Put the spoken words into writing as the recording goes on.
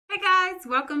guys,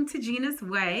 welcome to Gina's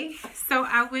Way. So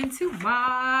I went to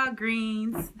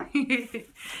Walgreens.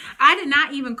 I did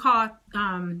not even call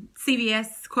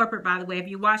CVS corporate, by the way. If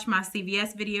you watch my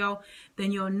CVS video,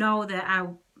 then you'll know that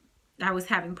I was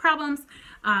having problems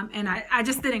and I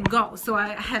just didn't go. So I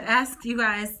had asked you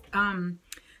guys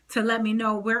to let me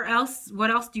know what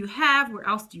else do you have, where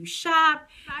else do you shop,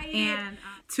 and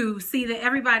to see that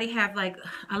everybody have like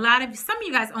some of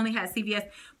you guys only had CVS,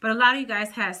 but a lot of you guys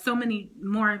had so many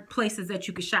more places that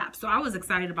you could shop. So I was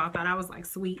excited about that. I was like,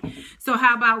 sweet. So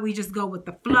how about we just go with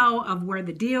the flow of where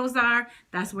the deals are?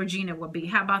 That's where Gina will be.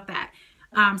 How about that?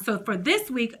 So for this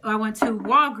week, I went to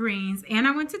Walgreens and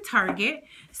I went to Target.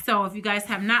 So if you guys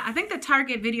have not, I think the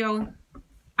Target video,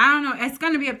 I don't know, it's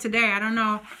going to be up today. I don't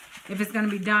know if it's going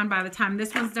to be done by the time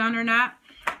this one's done or not.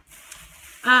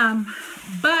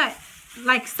 But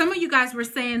like some of you guys were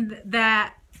saying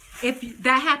that if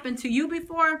that happened to you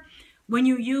before, when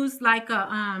you use like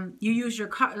a, you use your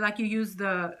car, like you use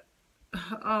the,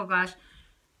 oh gosh,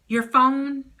 your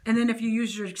phone, and then if you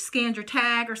scanned your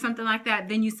tag or something like that,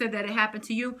 then you said that it happened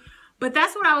to you. But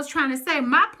that's what I was trying to say.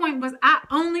 My point was I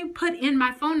only put in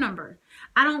my phone number.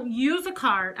 I don't use a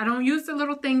card. I don't use the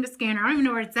little thing to scan. I don't even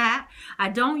know where it's at. I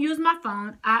don't use my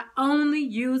phone. I only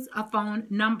use a phone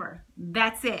number.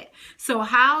 That's it. So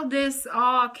how this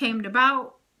all came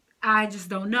about, I just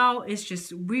don't know. It's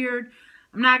just weird.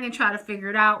 I'm not going to try to figure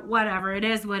it out. Whatever. It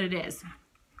is what it is.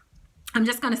 I'm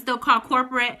just going to still call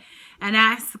corporate and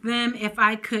ask them if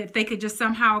they could just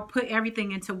somehow put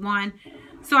everything into one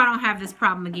so I don't have this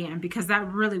problem again, because I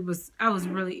was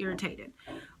really irritated.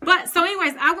 But so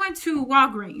anyways, I went to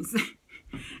Walgreens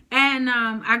and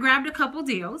I grabbed a couple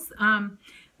deals.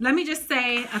 Let me just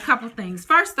say a couple things.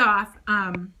 First off,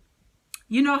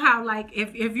 you know how like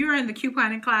if you're in the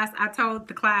couponing class, I told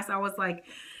the class, I was like,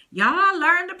 y'all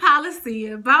learn the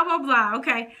policy, blah, blah, blah.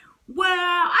 Okay. Well,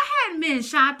 I hadn't been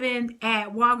shopping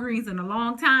at Walgreens in a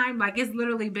long time. Like it's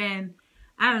literally been,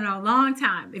 I don't know, a long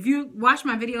time. If you watch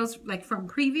my videos like from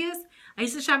previous, I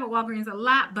used to shop at Walgreens a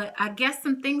lot, but I guess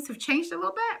some things have changed a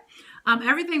little bit.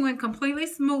 Everything went completely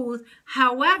smooth.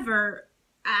 However,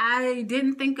 I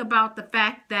didn't think about the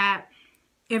fact that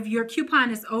if your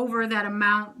coupon is over that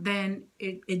amount, then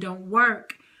it don't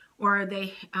work, or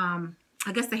they, I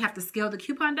guess they have to scale the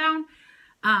coupon down.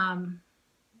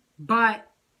 But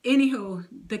anywho,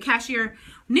 the cashier,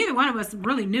 neither one of us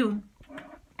really knew.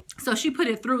 So she put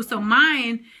it through. So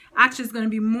mine actually is going to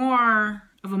be more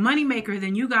of a moneymaker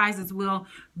than you guys' will,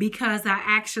 because I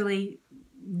actually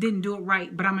didn't do it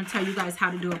right. But I'm going to tell you guys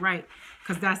how to do it right,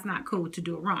 because that's not cool to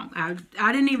do it wrong.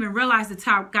 I didn't even realize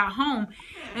until I got home.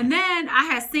 And then I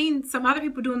had seen some other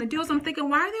people doing the deals. I'm thinking,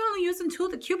 why are they only using 2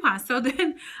 of the coupons? So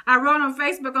then I wrote on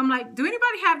Facebook, I'm like, do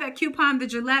anybody have that coupon, the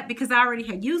Gillette? Because I already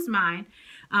had used mine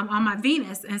on my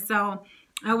Venus. And so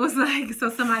I was like, so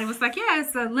somebody was like, yeah,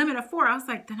 it's a limit of 4. I was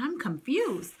like, then I'm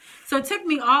confused. So it took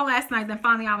me all last night. Then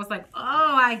finally I was like,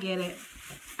 oh, I get it.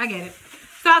 I get it.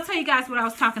 So I'll tell you guys what I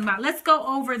was talking about. Let's go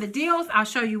over the deals. I'll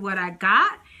show you what I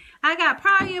got. I got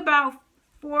probably about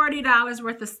 $40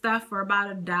 worth of stuff for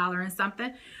about $1 and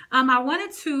something. I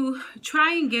wanted to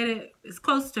try and get it as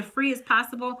close to free as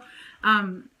possible.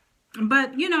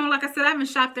 But, you know, like I said, I haven't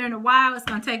shopped there in a while. It's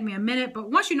going to take me a minute. But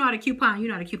once you know how to coupon, you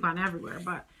know how to coupon everywhere.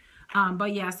 But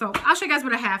yeah, so I'll show you guys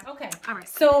what I have. Okay. All right.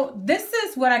 So this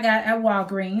is what I got at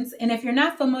Walgreens. And if you're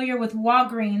not familiar with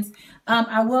Walgreens,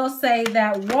 I will say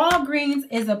that Walgreens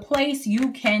is a place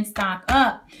you can stock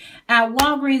up. At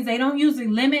Walgreens, they don't usually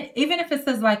limit, even if it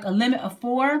says like a limit of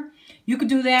 4, you could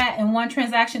do that in one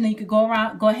transaction. Then you could go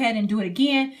ahead and do it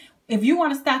again. If you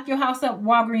want to stock your house up,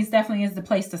 Walgreens definitely is the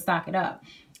place to stock it up.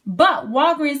 But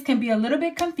Walgreens can be a little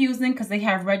bit confusing because they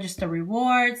have register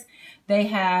rewards. They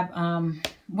have,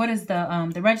 what is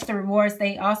the register rewards?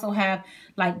 They also have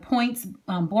like points,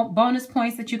 bonus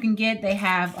points that you can get. They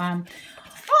have all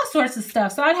sorts of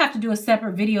stuff. So I'd have to do a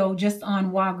separate video just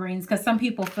on Walgreens, because some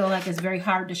people feel like it's very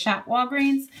hard to shop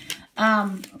Walgreens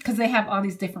because they have all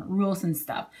these different rules and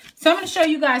stuff. So I'm going to show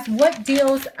you guys what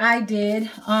deals I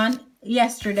did on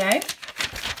yesterday.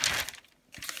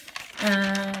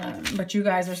 But you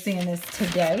guys are seeing this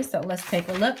today, so let's take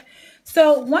a look.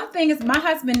 So one thing is my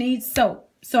husband needs soap.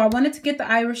 So I wanted to get the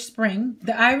Irish Spring.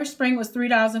 The Irish Spring was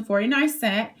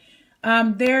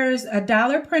 $3.49. There's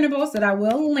 $1 printables that I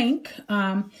will link.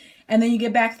 And then you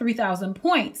get back 3,000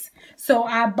 points. So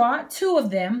I bought 2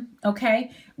 of them,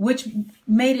 okay, which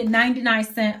made it 99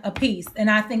 cents a piece. And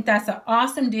I think that's an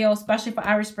awesome deal, especially for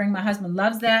Irish Spring. My husband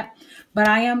loves that. But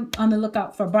I am on the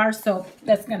lookout for bar soap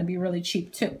that's going to be really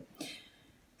cheap too.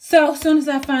 So as soon as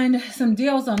I find some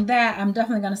deals on that, I'm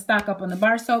definitely going to stock up on the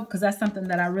bar soap, because that's something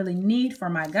that I really need for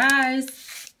my guys.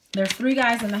 There's 3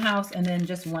 guys in the house and then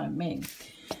just 1 me.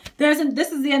 This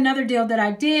is another deal that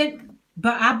I did,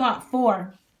 but I bought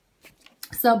 4.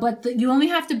 So, but you only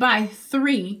have to buy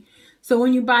 3. So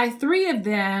when you buy 3 of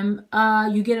them,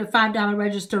 you get a $5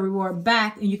 register reward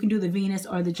back, and you can do the Venus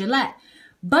or the Gillette.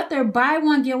 But they're buy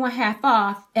one, get one half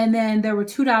off, and then there were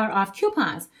 $2 off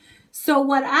coupons. So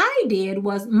what I did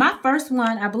was, my first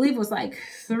one, I believe, was like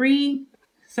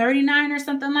 $3.39 or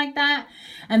something like that.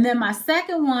 And then my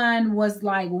second one was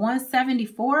like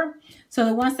 $174. So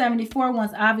the $174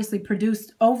 ones obviously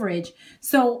produced overage.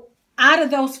 So out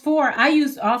of those 4, I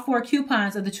used all 4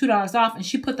 coupons of the $2 off, and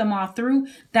she put them all through.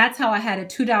 That's how I had a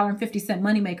 $2.50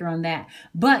 moneymaker on that.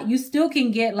 But you still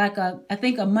can get like I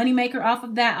think a moneymaker off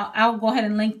of that. I'll go ahead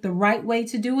and link the right way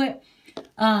to do it.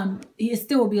 It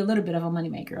still will be a little bit of a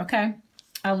moneymaker, okay?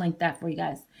 I'll link that for you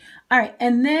guys. All right,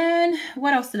 and then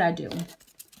what else did I do?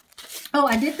 Oh,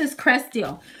 I did this Crest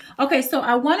deal. Okay, so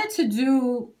I wanted to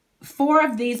do 4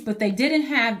 of these, but they didn't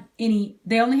have any.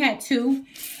 They only had 2,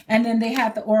 and then they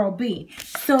had the Oral-B.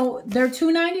 So they're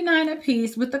 $2.99 a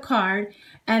piece with the card,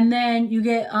 and then you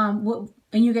get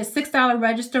 $6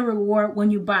 register reward when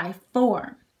you buy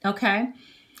 4. Okay,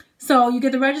 so you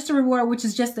get the register reward, which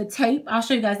is just a tape. I'll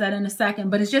show you guys that in a second,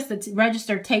 but it's just a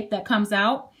register tape that comes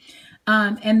out.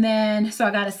 And then so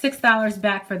I got a $6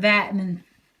 back for that, and then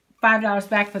 $5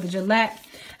 back for the Gillette.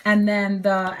 And then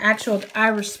the actual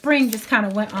Irish Spring just kind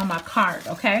of went on my card,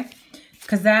 okay?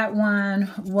 Because that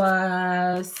one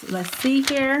was, let's see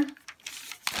here.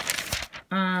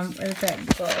 Where did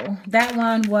that go? That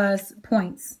one was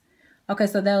points. Okay,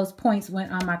 so those points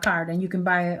went on my card, and you can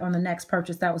buy it on the next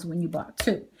purchase. That was when you bought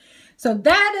 2. So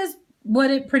that is what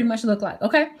it pretty much looked like,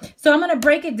 okay? So I'm going to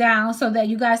break it down so that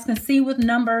you guys can see with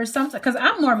numbers. Because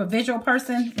I'm more of a visual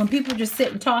person. When people just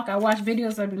sit and talk, I watch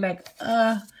videos, I'll be like,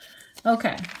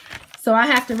 okay. So I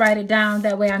have to write it down.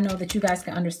 That way I know that you guys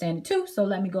can understand it too. So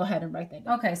let me go ahead and write that.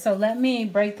 Okay, so let me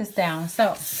break this down.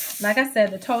 So like I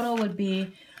said, the total would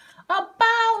be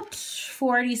about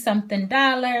 $40-something,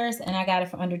 and I got it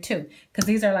for under 2. Because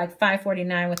these are like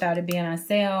 $5.49 without it being on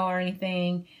sale or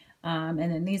anything. And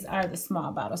then these are the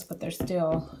small bottles, but they're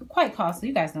still quite costly.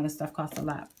 You guys know this stuff costs a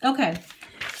lot. Okay,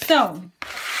 so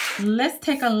let's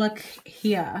take a look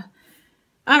here.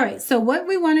 All right, so what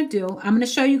we want to do, I'm going to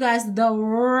show you guys the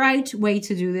right way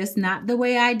to do this, not the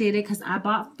way I did it, because I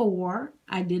bought 4.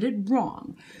 I did it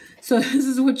wrong. So this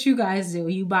is what you guys do.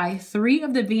 You buy 3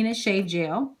 of the Venus Shave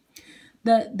Gel.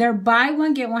 They're buy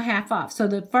one, get one half off. So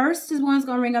the first one's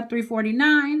going to ring up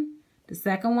 $3.49. The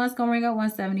second one's going to ring up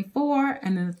 $174,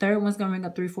 and then the third one's going to ring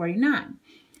up $3.49.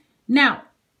 Now,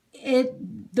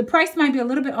 the price might be a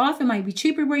little bit off. It might be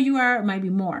cheaper where you are. It might be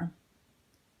more.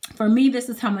 For me, this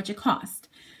is how much it cost.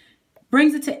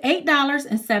 Brings it to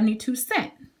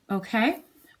 $8.72. Okay?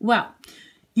 Well,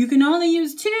 you can only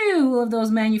use 2 of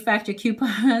those manufacturer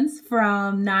coupons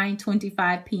from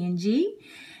 9.25 P&G.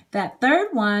 That third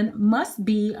one must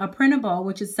be a printable,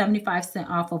 which is 75 cents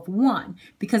off of 1,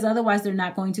 because otherwise they're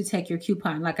not going to take your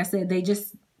coupon. Like I said, they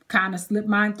just kind of slipped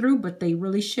mine through, but they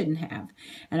really shouldn't have.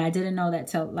 And I didn't know that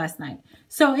till last night.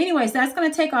 So anyways, that's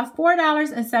going to take off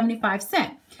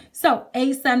 $4.75. So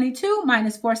 $8.72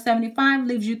 minus $4.75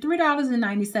 leaves you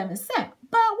 $3.97.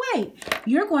 But wait,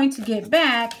 you're going to get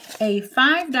back a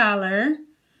 $5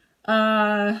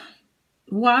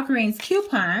 Walgreens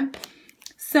coupon.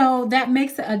 So that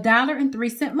makes it a $1.03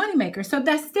 moneymaker. So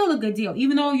that's still a good deal.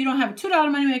 Even though you don't have a $2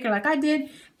 moneymaker like I did,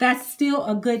 that's still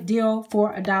a good deal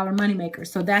for a $1 moneymaker.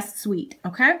 So that's sweet,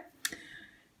 okay?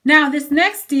 Now this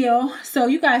next deal, so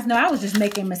you guys know I was just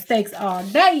making mistakes all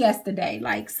day yesterday.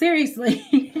 Like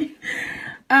seriously.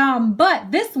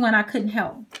 But this one I couldn't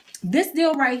help. This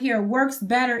deal right here works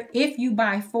better if you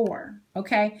buy 4,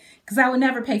 okay? Because I would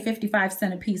never pay 55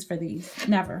 cents a piece for these,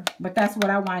 never. But that's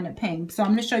what I wind up paying. So I'm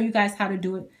going to show you guys how to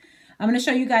do it. I'm going to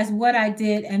show you guys what I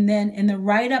did, and then in the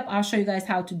write-up, I'll show you guys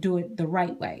how to do it the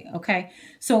right way, okay?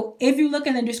 So if you look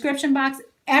in the description box,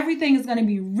 everything is going to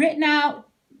be written out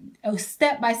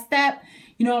step by step,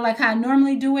 you know, like how I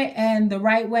normally do it, and the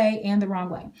right way and the wrong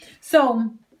way.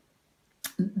 So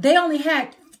they only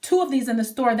had 2 of these in the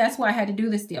store. That's why I had to do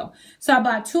this deal. So I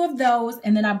bought 2 of those,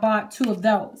 and then I bought 2 of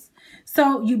those.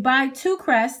 So you buy 2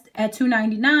 Crest at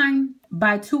 $2.99,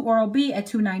 buy 2 Oral-B at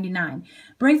 $2.99.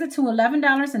 Brings it to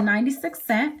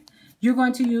 $11.96. You're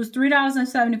going to use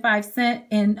 $3.75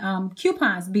 in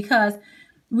coupons, because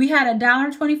we had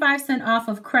 $1.25 off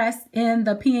of Crest in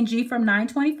the P&G from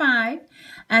 $9.25,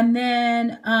 and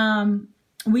then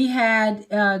we had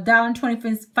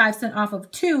 $1.25 off of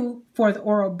 2 for the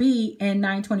Oral-B and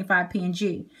 $9.25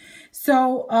 P&G.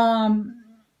 So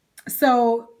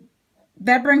so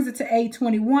that brings it to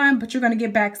 $8.21, but you're going to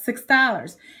get back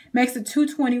 $6. makes it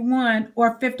 $2.21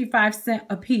 or 55 cents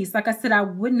a piece. Like I said, I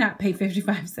would not pay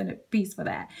 55 cents a piece for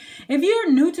that. If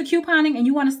you're new to couponing and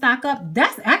you want to stock up,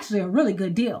 that's actually a really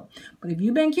good deal. But if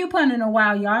you've been couponing a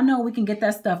while, y'all know we can get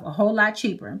that stuff a whole lot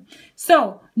cheaper.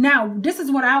 So now this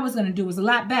is what I was going to do, is a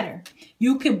lot better.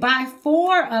 You could buy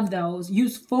 4 of those,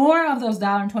 use 4 of those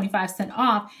 $1.25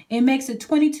 off. It makes it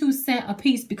 22 cents a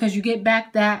piece because you get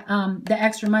back that the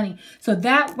extra money. So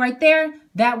that right there,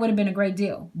 that would have been a great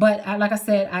deal. But like I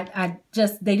said,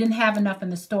 they didn't have enough in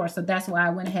the store. So that's why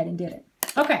I went ahead and did it.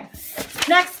 Okay,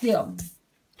 next deal.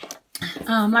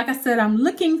 Like I said, I'm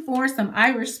looking for some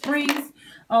Irish Springs.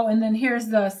 Oh, and then here's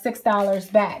the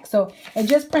 $6 back. So it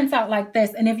just prints out like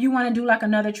this. And if you want to do like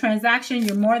another transaction,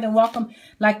 you're more than welcome.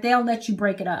 Like they'll let you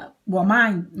break it up. Well,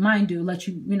 mine do let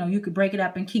you, you could break it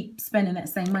up and keep spending that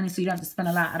same money so you don't have to spend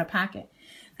a lot out of pocket.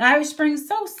 The Irish Spring is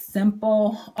so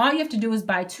simple. All you have to do is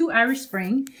buy 2 Irish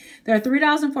Spring. They're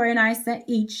 $3.49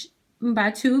 each.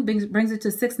 Buy 2 brings it to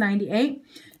 $6.98.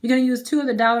 You're going to use 2 of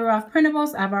the $1 off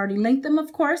printables. I've already linked them,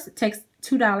 of course. It takes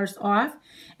 $2 off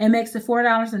and makes it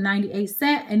 $4.98,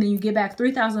 and then you get back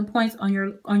 3,000 points on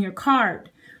your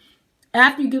card.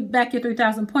 After you get back your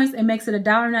 3,000 points, it makes it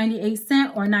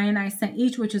 $1.98 or 99 cents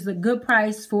each, which is a good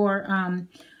price for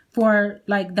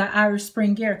like the Irish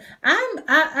Spring gear.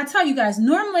 I tell you guys,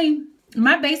 normally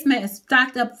my basement is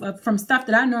stocked up from stuff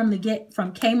that I normally get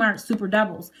from Kmart Super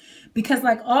Doubles, because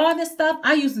like all this stuff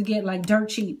I used to get like dirt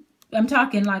cheap. I'm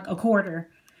talking like a quarter.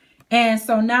 And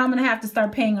so now I'm going to have to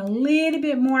start paying a little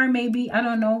bit more, maybe, I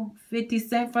don't know, 50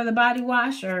 cents for the body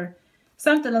wash or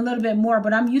something a little bit more.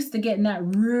 But I'm used to getting that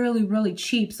really, really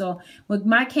cheap. So with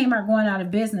my Kmart going out of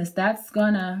business, that's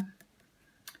going to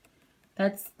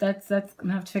have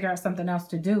to figure out something else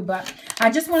to do. But I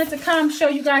just wanted to come show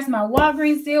you guys my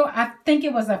Walgreens deal. I think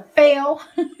it was a fail.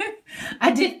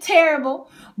 I did terrible,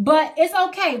 but it's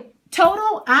okay.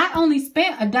 Total, I only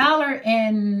spent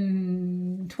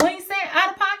 $1.20 out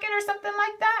of pocket or something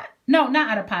like that. No, not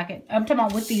out of pocket. I'm talking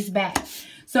about with these bags.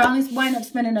 So I only wind up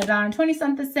spending $1.20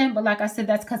 something. But like I said,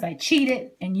 that's because I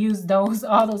cheated and used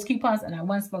all those coupons, and I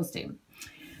wasn't supposed to.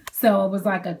 So it was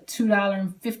like a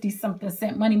 $2.50 something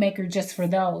moneymaker just for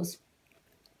those,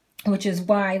 which is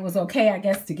why it was okay, I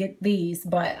guess, to get these.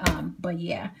 But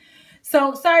yeah.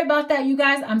 So sorry about that, you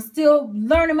guys. I'm still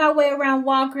learning my way around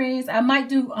Walgreens. I might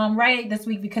do Rite Aid this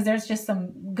week because there's just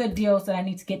some good deals that I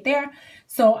need to get there.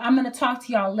 So I'm going to talk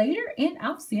to y'all later, and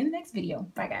I'll see you in the next video.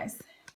 Bye, guys.